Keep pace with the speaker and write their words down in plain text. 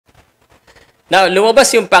Now, lumabas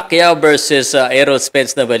yung Pacquiao versus Errol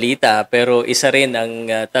Spence na balita, pero isa rin ang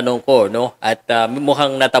tanong ko, no? At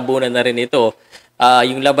mukhang natabunan na rin ito.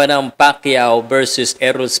 Yung laban ng Pacquiao versus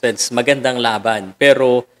Errol Spence, magandang laban.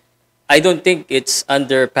 Pero I don't think it's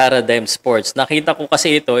under Paradigm Sports. Nakita ko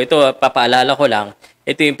kasi ito papaalala ko lang,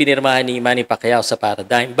 ito yung pinirmahan ni Manny Pacquiao sa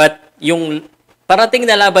Paradigm. But yung parating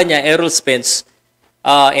na laban niya, Errol Spence,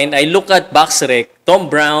 and I look at BoxRec, Tom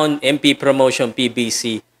Brown, MP Promotion,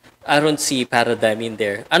 PBC, I don't see Paradigm in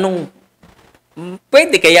there.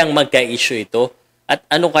 Pwede kayang magka-issue ito? At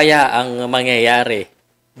ano kaya ang mangyayari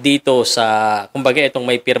dito sa, kumbaga itong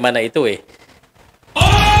may pirma na ito eh.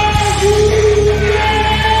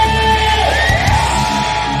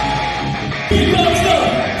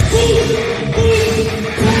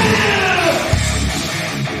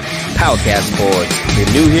 Powcast Sports.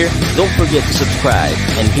 If you're new here, don't forget to subscribe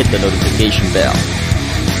and hit the notification bell.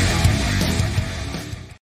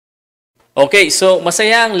 Okay, so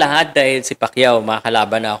masaya ang lahat dahil si Pacquiao,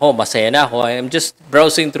 makakalaban na ako, masaya na ako. I'm just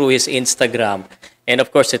browsing through his Instagram. And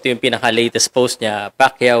of course, ito yung pinaka-latest post niya,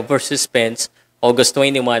 Pacquiao versus Spence, August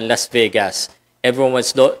 21, Las Vegas. Everyone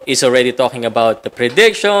is already talking about the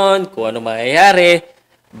prediction, kung ano mangyayari.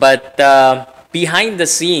 But behind the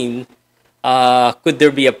scene, could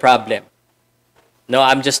there be a problem? No,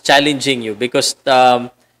 I'm just challenging you because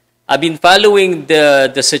I've been following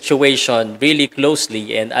the situation really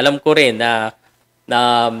closely, and alam ko rin na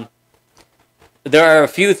there are a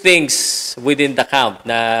few things within the camp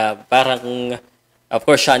na parang, of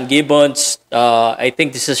course, Sean Gibbons. I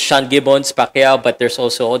think this is Sean Gibbons, Pacquiao, but there's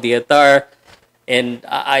also Odiatar, and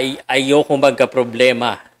ayoko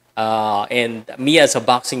magka-problema. And me as a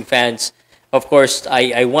boxing fans, of course,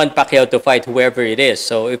 I want Pacquiao to fight whoever it is.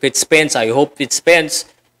 So if it's Spence, I hope it's Spence,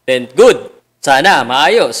 then good. Sana,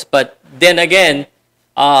 maayos. But then again,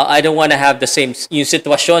 I don't want to have the same yung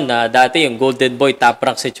sitwasyon na dati, yung Golden Boy top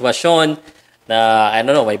rank sitwasyon na, I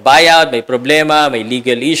don't know, may buyout, may problema, may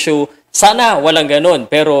legal issue. Sana walang ganun.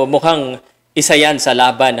 Pero mukhang isa yan sa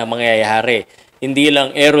laban na mangyayari. Hindi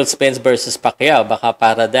lang Errol Spence versus Pacquiao. Baka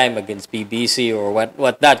Paradigm against PBC or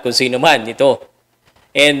what not, kung sino man ito.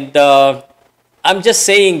 And I'm just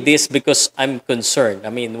saying this because I'm concerned.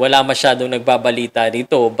 I mean, wala masyadong nagbabalita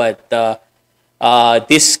dito, but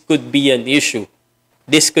this could be an issue.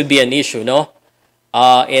 This could be an issue, no?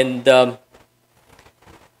 And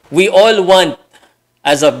we all want,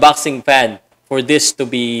 as a boxing fan, for this to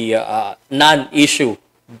be non-issue.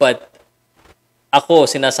 But ako,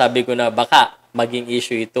 sinasabi ko na baka maging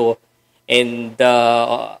issue ito. And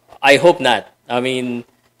I hope not. I mean,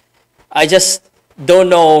 I just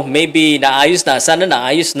don't know, maybe naayos na. Sana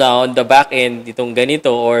naayos na on the back end itong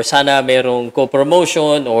ganito, or sana merong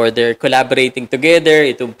co-promotion or they're collaborating together,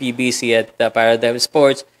 itong PBC at Paradigm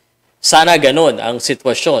Sports. Sana ganun ang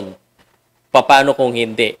sitwasyon. Paano kung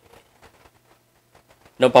hindi?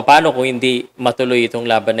 No, paano kung hindi matuloy itong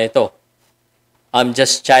laban na ito? I'm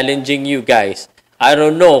just challenging you guys. I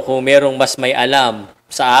don't know kung merong mas may alam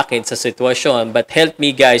sa akin sa sitwasyon, but help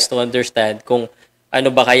me guys to understand kung ano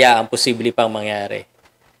ba kaya ang posible pang mangyari.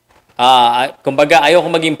 Kumbaga, ayoko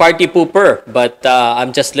maging party pooper, but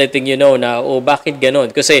I'm just letting you know na, bakit ganun?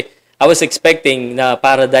 Kasi I was expecting na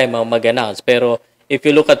Paradigm ang mag-announce. Pero if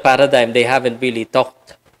you look at Paradigm, they haven't really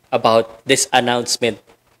talked about this announcement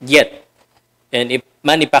yet. And if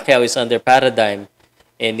Manny Pacquiao is under Paradigm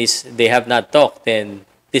and they have not talked, then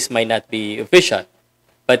this might not be official.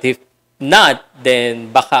 But if not,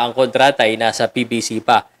 then baka ang kontrata ay nasa PBC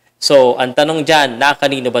pa. So, ang tanong dyan,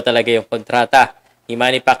 kanino ba talaga yung kontrata ni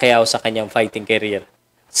Manny Pacquiao sa kanyang fighting career?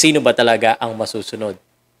 Sino ba talaga ang masusunod?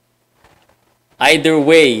 Either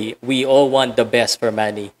way, we all want the best for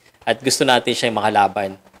Manny at gusto natin siyang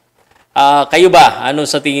makalaban. Kayo ba? Ano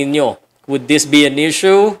sa tingin nyo? Would this be an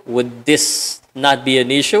issue? Would this not be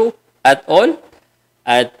an issue at all?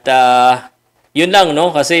 At yun lang,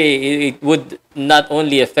 no? Kasi it would not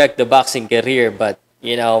only affect the boxing career, but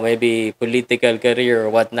maybe political career or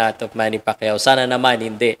whatnot of Manny Pacquiao. Sana naman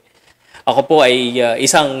hindi. Ako po ay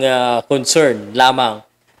isang concern lamang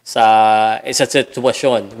sa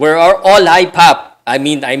sitwasyon. We're all hype up. I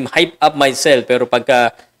mean, I'm hype up myself. Pero pagka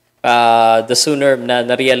the sooner na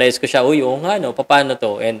na-realize ko siya, oo nga, no, paano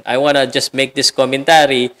to? And I wanna just make this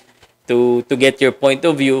commentary to get your point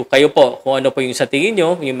of view. Kayo po, kung ano po yung sa tingin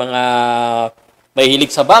nyo, yung mga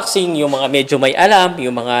mahilig sa boxing, yung mga medyo may alam,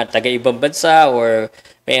 yung mga taga-ibang bansa or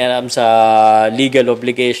may alam sa legal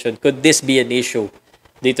obligation, could this be an issue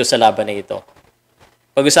dito sa laban na ito?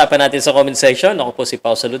 Pag-usapan natin sa comment section. Ako po si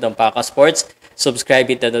Pao Salud ng Powcast Sports. Subscribe,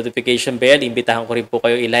 hit the notification bell. Imbitahan ko rin po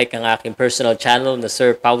kayo i-like ang aking personal channel na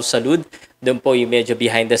Sir Pao Salud Doon po yung medyo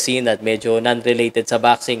behind the scene at medyo non-related sa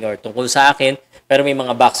boxing or tungkol sa akin. Pero may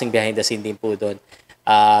mga boxing behind the scene din po doon.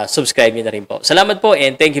 Subscribe nyo na rin po. Salamat po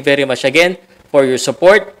and thank you very much again for your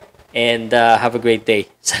support and have a great day.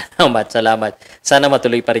 Salamat. Sana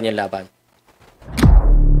matuloy pa rin yung laban.